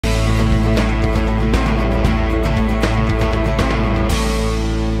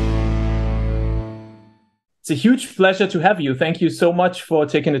It's a huge pleasure to have you. Thank you so much for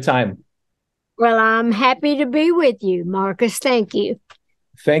taking the time. Well, I'm happy to be with you, Markus. Thank you.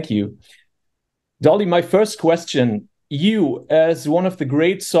 Thank you. Dolly, my first question, you as one of the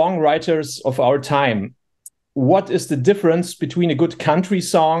great songwriters of our time, what is the difference between a good country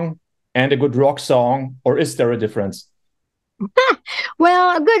song and a good rock song, or is there a difference?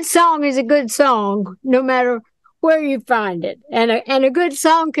 Well, a good song is a good song, no matter where you find it. And a good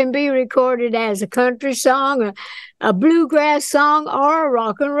song can be recorded as a country song, a bluegrass song, or a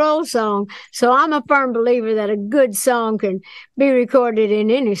rock and roll song. So I'm a firm believer that a good song can be recorded in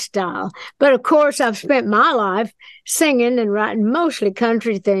any style. But of course, I've spent my life singing and writing mostly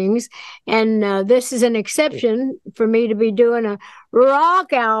country things. And this is an exception for me to be doing a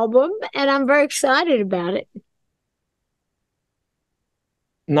rock album, and I'm very excited about it.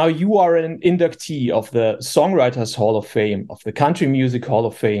 Now you are an inductee of the Songwriters Hall of Fame, of the Country Music Hall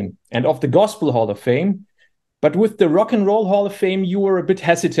of Fame, and of the Gospel Hall of Fame. But with the Rock and Roll Hall of Fame, you were a bit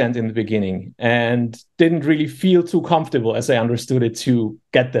hesitant in the beginning and didn't really feel too comfortable, as I understood it, to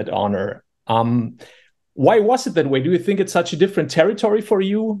get that honor. Why was it that way? Do you think it's such a different territory for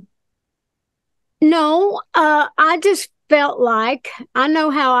you? No, I just felt like I know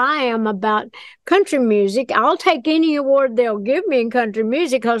how I am about country music. I'll take any award they'll give me in country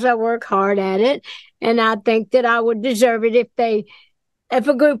music because I work hard at it, and I think that I would deserve it if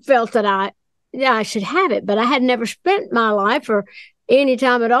a group felt that I should have it. But I had never spent my life or any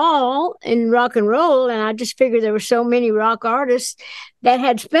time at all in rock and roll, and I just figured there were so many rock artists that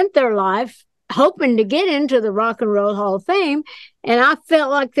had spent their life hoping to get into the Rock and Roll Hall of Fame, and I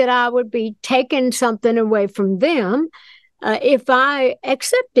felt like that I would be taking something away from them if I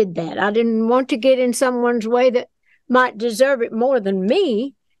accepted that. I didn't want to get in someone's way that might deserve it more than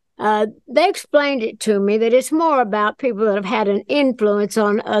me. They explained it to me that it's more about people that have had an influence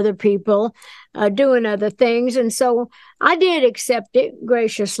on other people doing other things. And so I did accept it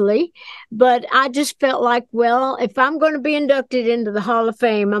graciously, but I just felt like, well, if I'm going to be inducted into the Hall of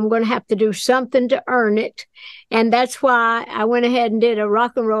Fame, I'm going to have to do something to earn it. And that's why I went ahead and did a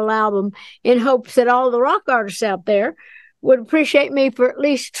rock and roll album in hopes that all the rock artists out there would appreciate me for at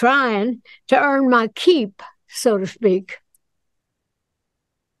least trying to earn my keep, so to speak.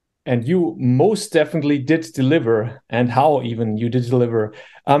 And you most definitely did deliver, and how even you did deliver.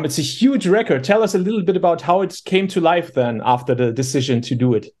 It's a huge record. Tell us a little bit about how it came to life then after the decision to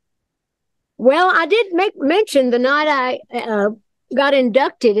do it. Well, I did mention the night I got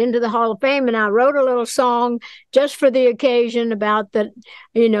inducted into the Hall of Fame, and I wrote a little song just for the occasion about that.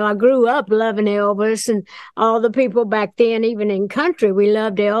 I grew up loving Elvis, and all the people back then, even in country, we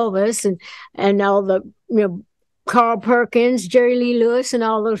loved Elvis, and all the, Carl Perkins, Jerry Lee Lewis, and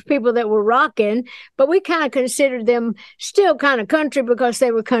all those people that were rocking, but we kind of considered them still kind of country because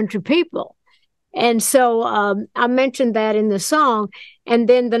they were country people. And so I mentioned that in the song. And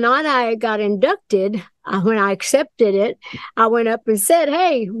then the night I got inducted, when I accepted it, I went up and said,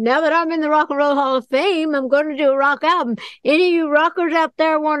 hey, now that I'm in the Rock and Roll Hall of Fame, I'm going to do a rock album. Any of you rockers out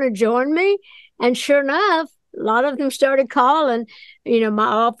there want to join me? And sure enough, a lot of them started calling, my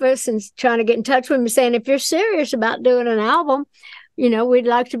office and trying to get in touch with me saying, if you're serious about doing an album, we'd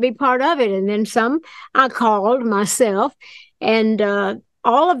like to be part of it. And then some I called myself, and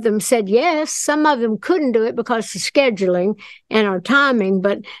all of them said yes. Some of them couldn't do it because of scheduling and our timing,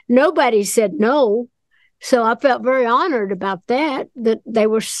 but nobody said no. So I felt very honored about that they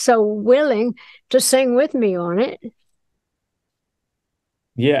were so willing to sing with me on it.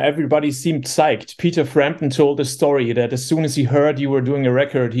 Yeah, everybody seemed psyched. Peter Frampton told a story that as soon as he heard you were doing a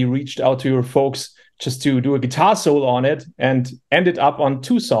record, he reached out to your folks just to do a guitar solo on it and ended up on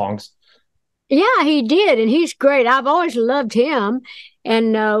 2 songs. Yeah, he did. And he's great. I've always loved him.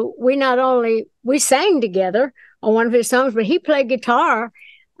 And we sang together on one of his songs, but he played guitar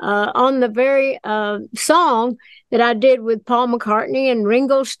on the very song that I did with Paul McCartney and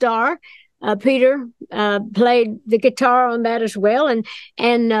Ringo Starr. Peter played the guitar on that as well, and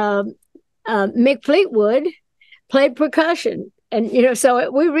Mick Fleetwood played percussion, and so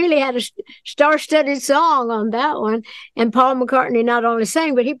we really had a star-studded song on that one. And Paul McCartney not only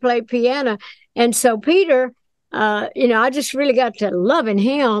sang, but he played piano. And so Peter, I just really got to loving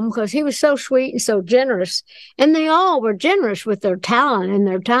him because he was so sweet and so generous, and they all were generous with their talent and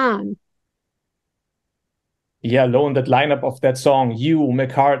their time. Yeah, alone that lineup of that song, you,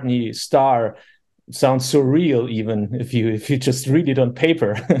 McCartney, Starr, sounds surreal even if you just read it on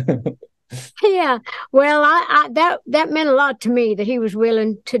paper. Yeah, well, that meant a lot to me that he was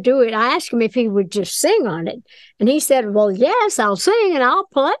willing to do it. I asked him if he would just sing on it, and he said, well, yes, I'll sing and I'll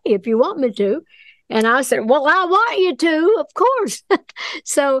play if you want me to. And I said, well, I want you to, of course.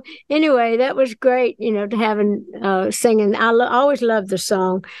 So anyway, that was great, to having singing. I always loved the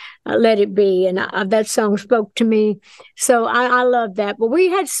song, Let It Be. And that song spoke to me. So I love that. But we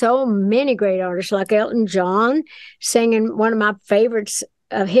had so many great artists like Elton John singing one of my favorites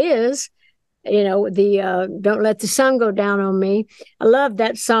of his, the Don't Let the Sun Go Down on Me. I love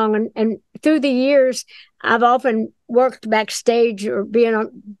that song. And through the years, I've often worked backstage or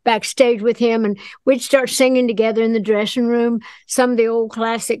backstage with him, and we'd start singing together in the dressing room, some of the old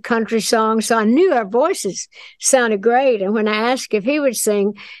classic country songs. So I knew our voices sounded great. And when I asked if he would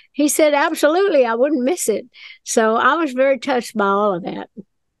sing, he said, absolutely, I wouldn't miss it. So I was very touched by all of that.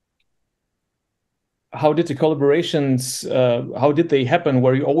 How did the collaborations, how did they happen?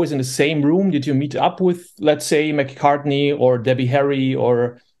 Were you always in the same room? Did you meet up with, let's say, McCartney or Debbie Harry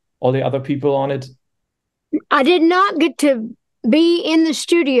or all the other people on it? I did not get to be in the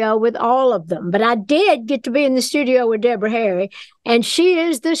studio with all of them, but I did get to be in the studio with Deborah Harry, and she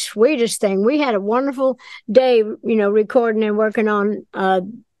is the sweetest thing. We had a wonderful day, recording and working on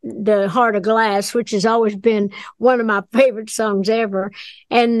the Heart of Glass, which has always been one of my favorite songs ever.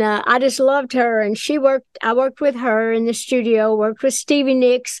 And I just loved her. And I worked with her in the studio, worked with Stevie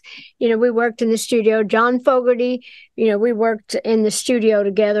Nicks. We worked in the studio. John Fogerty, we worked in the studio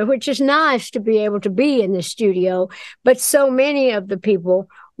together, which is nice to be able to be in the studio. But so many of the people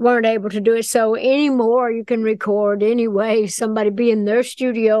weren't able to do it. So anymore, you can record anyway, somebody be in their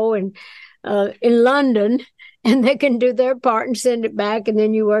studio and in London, and they can do their part and send it back, and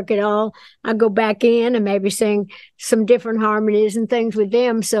then you work it all. I go back in and maybe sing some different harmonies and things with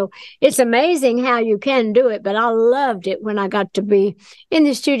them. So it's amazing how you can do it, but I loved it when I got to be in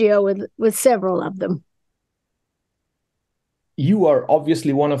the studio with several of them. You are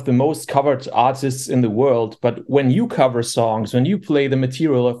obviously one of the most covered artists in the world, but when you cover songs, when you play the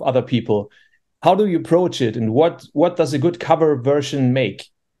material of other people, how do you approach it, and what does a good cover version make?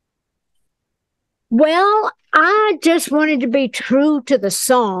 Well, I just wanted to be true to the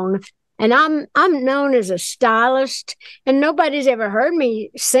song, and I'm known as a stylist, and nobody's ever heard me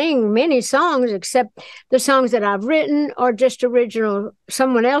sing many songs except the songs that I've written or just original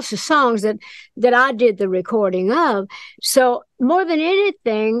someone else's songs that I did the recording of. So more than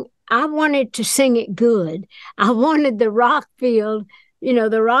anything, I wanted to sing it good. I wanted the rock field,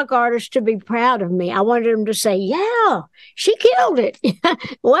 the rock artists to be proud of me. I wanted them to say, yeah, she killed it.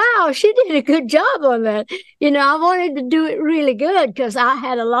 Wow, she did a good job on that. I wanted to do it really good because I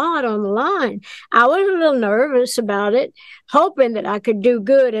had a lot on the line. I was a little nervous about it, hoping that I could do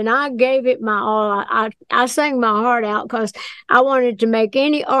good. And I gave it my all. I sang my heart out because I wanted to make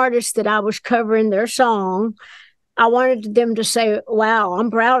any artist that I was covering their song, I wanted them to say, wow,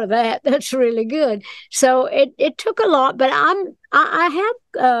 I'm proud of that. That's really good. So it took a lot, but I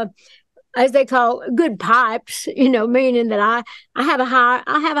have, as they call, good pipes, meaning that I have a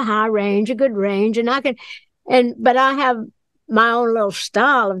high range, a good range, but I have my own little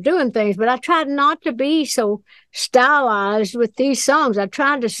style of doing things, but I tried not to be so stylized with these songs. I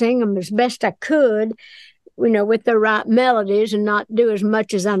tried to sing them as best I could, with the right melodies, and not do as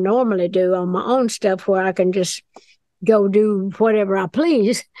much as I normally do on my own stuff where I can just go do whatever I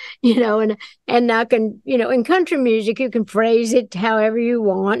please, and I can, in country music, you can phrase it however you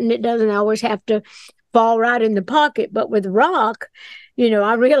want, and it doesn't always have to fall right in the pocket. But with rock,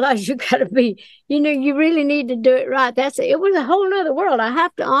 I realize you got to be, you really need to do it right. It was a whole nother world. I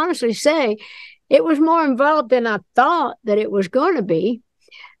have to honestly say it was more involved than I thought that it was going to be.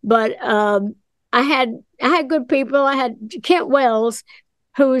 But I had good people. I had Kent Wells,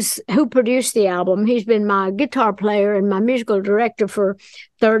 who produced the album. He's been my guitar player and my musical director for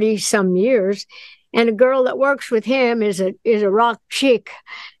 30 some years. And a girl that works with him is a rock chick.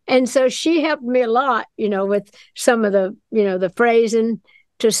 And so she helped me a lot, with some of the, the phrasing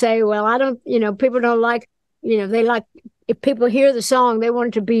to say, well, I don't, people don't like, they like, if people hear the song, they want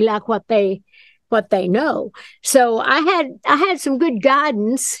it to be like what they know. So I had some good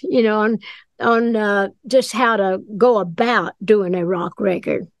guidance, on just how to go about doing a rock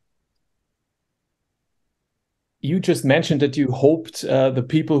record. You just mentioned that you hoped the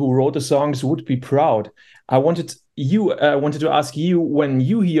people who wrote the songs would be proud. I wanted to ask you, when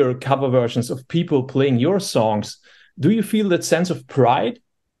you hear cover versions of people playing your songs, do you feel that sense of pride?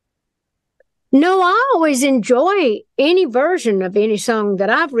 No, I always enjoy any version of any song that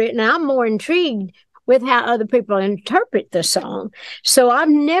I've written. I'm more intrigued with how other people interpret the song. So I've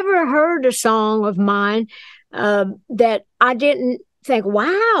never heard a song of mine that I didn't think,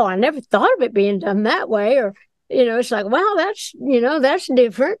 wow, I never thought of it being done that way. Or, it's like, wow, that's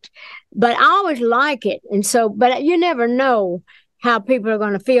different. But I always like it. And so, but you never know how people are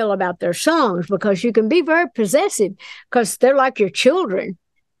going to feel about their songs, because you can be very possessive because they're like your children.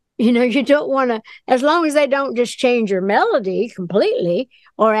 You know, you don't want to, as long as they don't just change your melody completely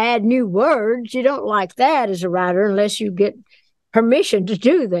or add new words, you don't like that as a writer unless you get permission to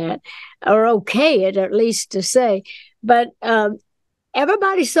do that, or okay it at least to say. But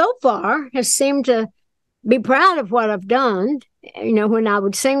everybody so far has seemed to be proud of what I've done. You know, when I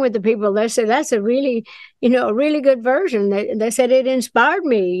would sing with the people, they said, that's a really, you know, a really good version. They said it inspired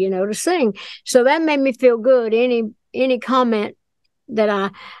me, you know, to sing. So that made me feel good. Any comment that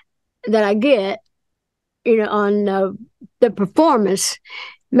I get, you know, on the performance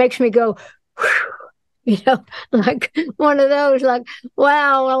makes me go, whew, you know, like one of those, like,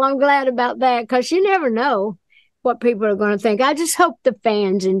 wow, well, I'm glad about that, because you never know what people are going to think. I just hope the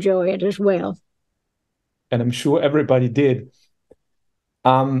fans enjoy it as well. And I'm sure everybody did.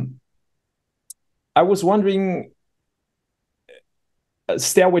 I was wondering,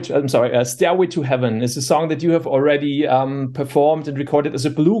 Stairway to Heaven is a song that you have already performed and recorded as a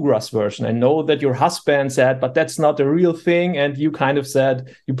bluegrass version. I know that your husband said, but that's not the real thing. And you kind of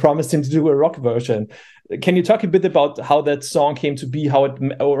said you promised him to do a rock version. Can you talk a bit about how that song came to be,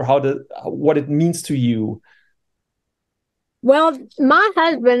 what it means to you? Well, my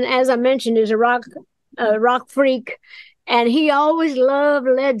husband, as I mentioned, is a rock freak, and he always loved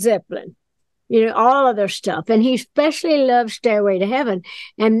Led Zeppelin, you know, all of their stuff. And he especially loves Stairway to Heaven.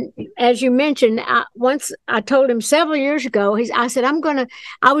 And as you mentioned, once I told him several years ago, I said,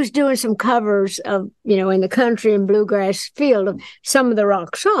 I was doing some covers of, you know, in the country and bluegrass field of some of the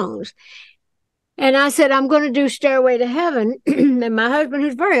rock songs. And I said, I'm going to do Stairway to Heaven. And my husband,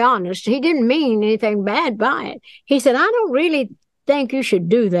 who's very honest, he didn't mean anything bad by it. He said, I don't really think you should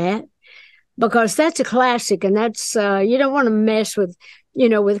do that, because that's a classic, and that's you don't want to mess with, you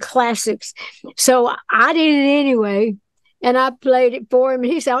know, with classics. So I did it anyway, and I played it for him,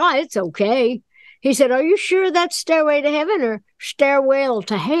 and he said, oh, it's okay. He said, are you sure that's Stairway to Heaven or Stairwell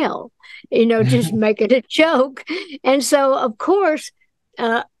to Hell? You know, just make it a joke. And so, of course,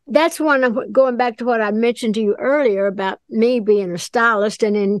 that's one, going back to what I mentioned to you earlier about me being a stylist,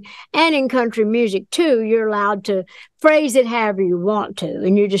 and in country music too, you're allowed to phrase it however you want to,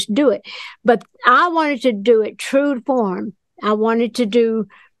 and you just do it. But I wanted to do it true to form. I wanted to do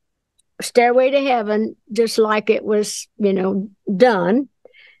Stairway to Heaven just like it was, you know, done.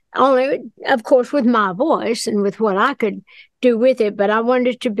 Only, of course, with my voice and with what I could do with it, but I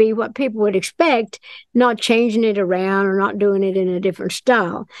wanted it to be what people would expect, not changing it around or not doing it in a different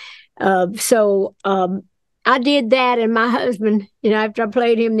style. So I did that, and my husband, you know, after I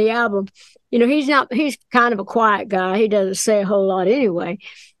played him the album, you know, he's kind of a quiet guy. He doesn't say a whole lot anyway.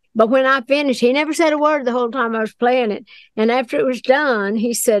 But when I finished, he never said a word the whole time I was playing it. And after it was done,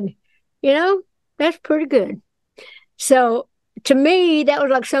 he said, you know, that's pretty good. So to me, that was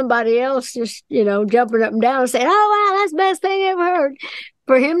like somebody else just, you know, jumping up and down and saying, oh, wow, that's the best thing I ever heard.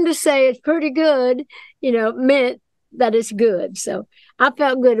 For him to say it's pretty good, you know, meant that it's good. So I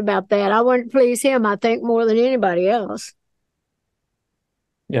felt good about that. I wanted to please him, I think, more than anybody else.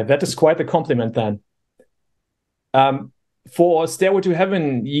 Yeah, that is quite a compliment then. For Stairway to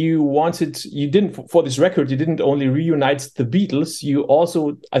Heaven, for this record, you didn't only reunite the Beatles, you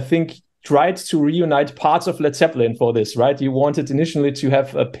also, I think, tried to reunite parts of Led Zeppelin for this, right? You wanted initially to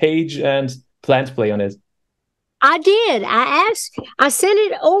have a Page and Plant play on it. I did. I sent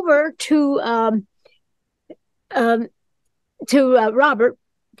it over to Robert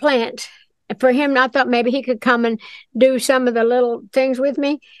Plant for him. I thought maybe he could come and do some of the little things with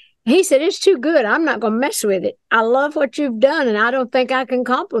me. He said, it's too good. I'm not going to mess with it. I love what you've done, and I don't think I can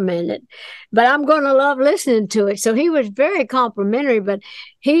compliment it, but I'm going to love listening to it. So he was very complimentary, but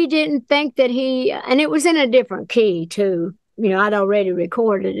he didn't think that and it was in a different key too. You know, I'd already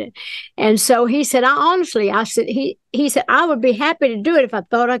recorded it. And so he said, he said, I would be happy to do it if I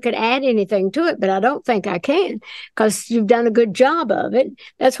thought I could add anything to it, but I don't think I can, because you've done a good job of it.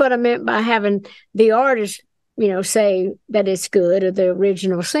 That's what I meant by having the artist, you know, say that it's good, or the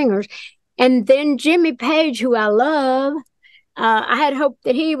original singers. And then Jimmy Page, who I love, I had hoped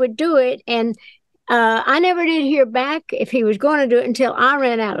that he would do it. And I never did hear back if he was going to do it until I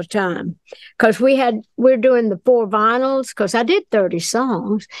ran out of time, because we're doing the 4 vinyls, because I did 30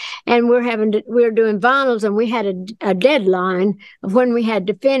 songs, and we're doing vinyls, and we had a deadline of when we had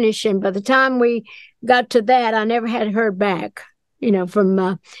to finish. And by the time we got to that, I never had heard back, you know,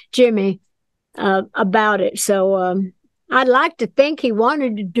 from Jimmy about it. So I'd like to think he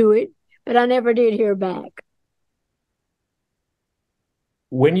wanted to do it, but I never did hear back.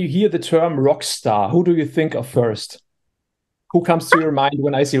 When you hear the term rock star, who do you think of first? Who comes to your mind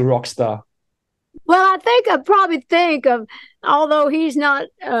when I say rock star? Well, I probably think of, although he's not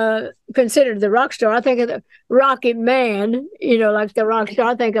considered the rock star, I think of the Rocket Man, like the rock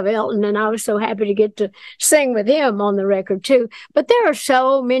star. I think of Elton, and I was so happy to get to sing with him on the record, too. But there are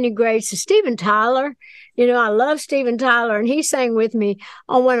so many greats. Steven Tyler, I love Steven Tyler, and he sang with me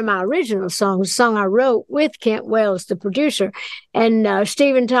on one of my original songs, a song I wrote with Kent Wells, the producer. And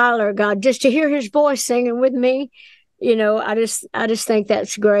Steven Tyler, God, just to hear his voice singing with me, I just think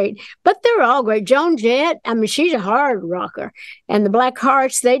that's great. But they're all great. Joan Jett, I mean, she's a hard rocker. And the Black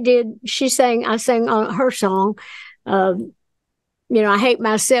Hearts, I sang on her song, I Hate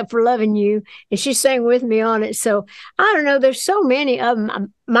Myself for Loving You, and she sang with me on it. So I don't know, there's so many of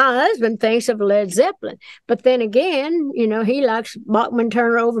them. My husband thinks of Led Zeppelin, but then again, he likes Bachman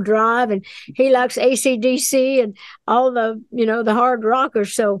Turner Overdrive, and he likes AC/DC and all the hard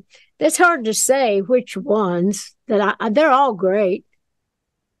rockers. So it's hard to say which ones they're all great.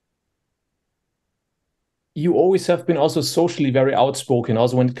 You always have been also socially very outspoken,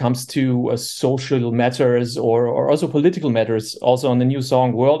 also when it comes to social matters or also political matters, also on the new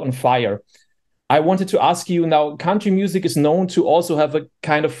song World on Fire. I wanted to ask you now, country music is known to also have a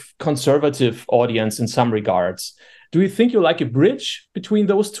kind of conservative audience in some regards. Do you think you're like a bridge between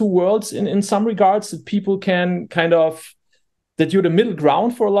those two worlds in some regards, that people can that you're the middle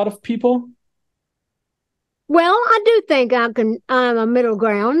ground for a lot of people? Well, I do think I'm a middle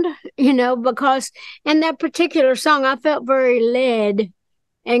ground, because in that particular song, I felt very led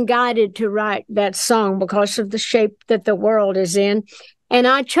and guided to write that song because of the shape that the world is in. And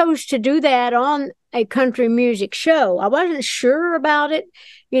I chose to do that on a country music show. I wasn't sure about it,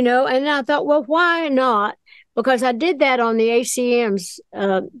 and I thought, well, why not? Because I did that on the ACM's,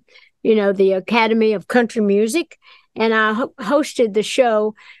 the Academy of Country Music, and I hosted the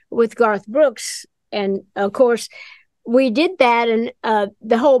show with Garth Brooks. And of course, we did that, and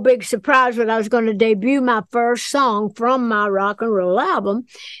the whole big surprise was I was going to debut my first song from my rock and roll album.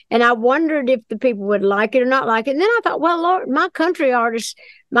 And I wondered if the people would like it or not like it. And then I thought, well, Lord, my country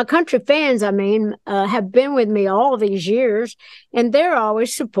fans, have been with me all these years, and they're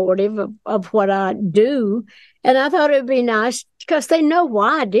always supportive of what I do. And I thought it would be nice because they know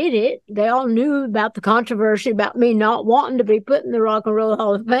why I did it. They all knew about the controversy about me not wanting to be put in the Rock and Roll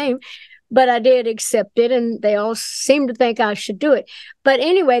Hall of Fame. But I did accept it, and they all seem to think I should do it. But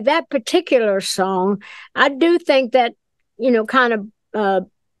anyway, that particular song, I do think that, kind of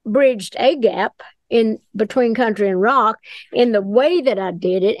bridged a gap in between country and rock in the way that I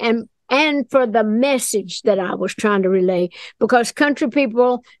did it, and for the message that I was trying to relay, because country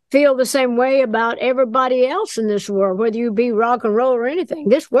people feel the same way about everybody else in this world, whether you be rock and roll or anything.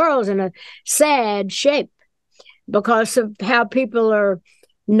 This world's in a sad shape because of how people are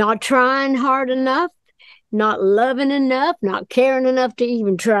not trying hard enough, not loving enough, not caring enough to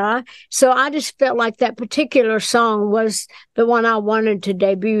even try. So I just felt like that particular song was the one I wanted to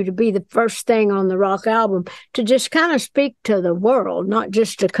debut, to be the first thing on the rock album, to just kind of speak to the world, not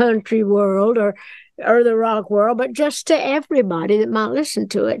just the country world or the rock world, but just to everybody that might listen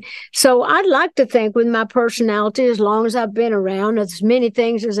to it. So I'd like to think with my personality, as long as I've been around, as many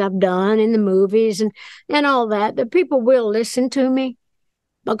things as I've done in the movies and all that people will listen to me,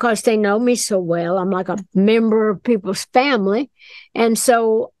 because they know me so well. I'm like a member of people's family. And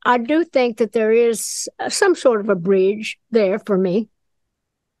so I do think that there is some sort of a bridge there for me.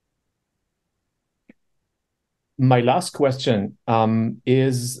 My last question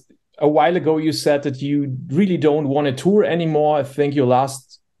is, a while ago you said that you really don't want to tour anymore. I think your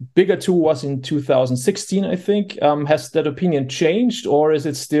last bigger tour was in 2016, I think. Has that opinion changed, or is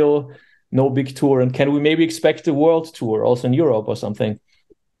it still no big tour? And can we maybe expect a world tour also in Europe or something?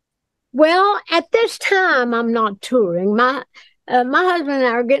 Well, at this time, I'm not touring. My husband and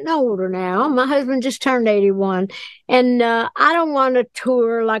I are getting older now. My husband just turned 81, and I don't want to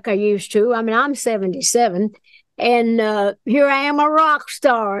tour like I used to. I mean, I'm 77, and here I am, a rock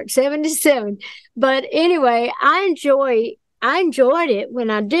star at 77. But anyway, I enjoyed it when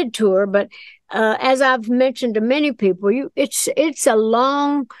I did tour. But as I've mentioned to many people, it's a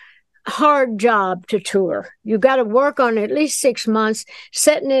long, hard job to tour. You got to work on at least 6 months,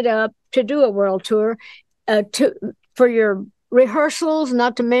 setting it up to do a world tour, for your rehearsals,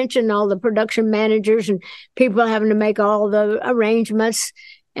 not to mention all the production managers and people having to make all the arrangements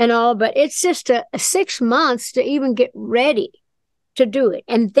and all. But it's just a 6 months to even get ready to do it.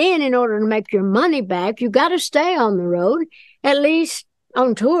 And then in order to make your money back, you got to stay on the road, at least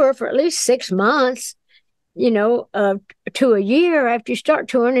on tour for at least 6 months. to a year after you start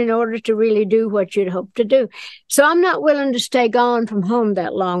touring in order to really do what you'd hope to do. So I'm not willing to stay gone from home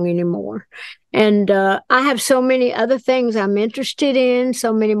that long anymore. And I have so many other things I'm interested in,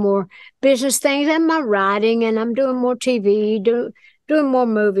 so many more business things, and my writing, and I'm doing more TV, doing more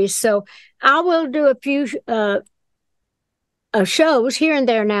movies. So I will do a few shows here and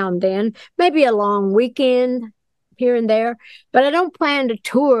there now and then, maybe a long weekend here and there. But I don't plan to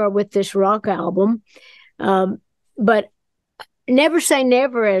tour with this rock album. But never say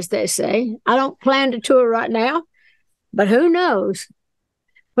never, as they say. I don't plan to tour right now, but who knows?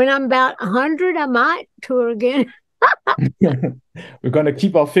 When I'm about 100, I might tour again. We're going to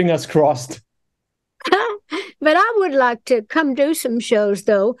keep our fingers crossed. But I would like to come do some shows,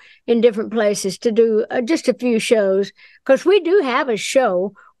 though, in different places, to do just a few shows, because we do have a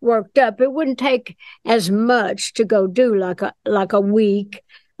show worked up. It wouldn't take as much to go do like a week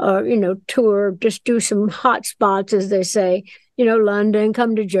or, tour, just do some hot spots, as they say, London,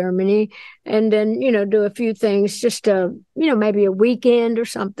 come to Germany, and then, do a few things, just, maybe a weekend or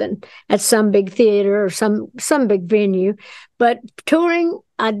something at some big theater or some big venue. But touring,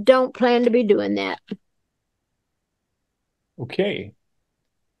 I don't plan to be doing that. Okay.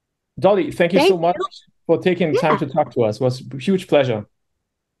 Dolly, thank you so much for taking time to talk to us. It was a huge pleasure.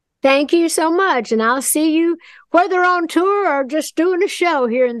 Thank you so much. And I'll see you whether on tour or just doing a show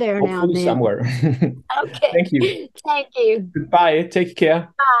here and there. Hopefully now and then. Somewhere. Okay. Thank you. Thank you. Goodbye. Take care.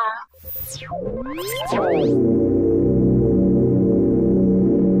 Bye.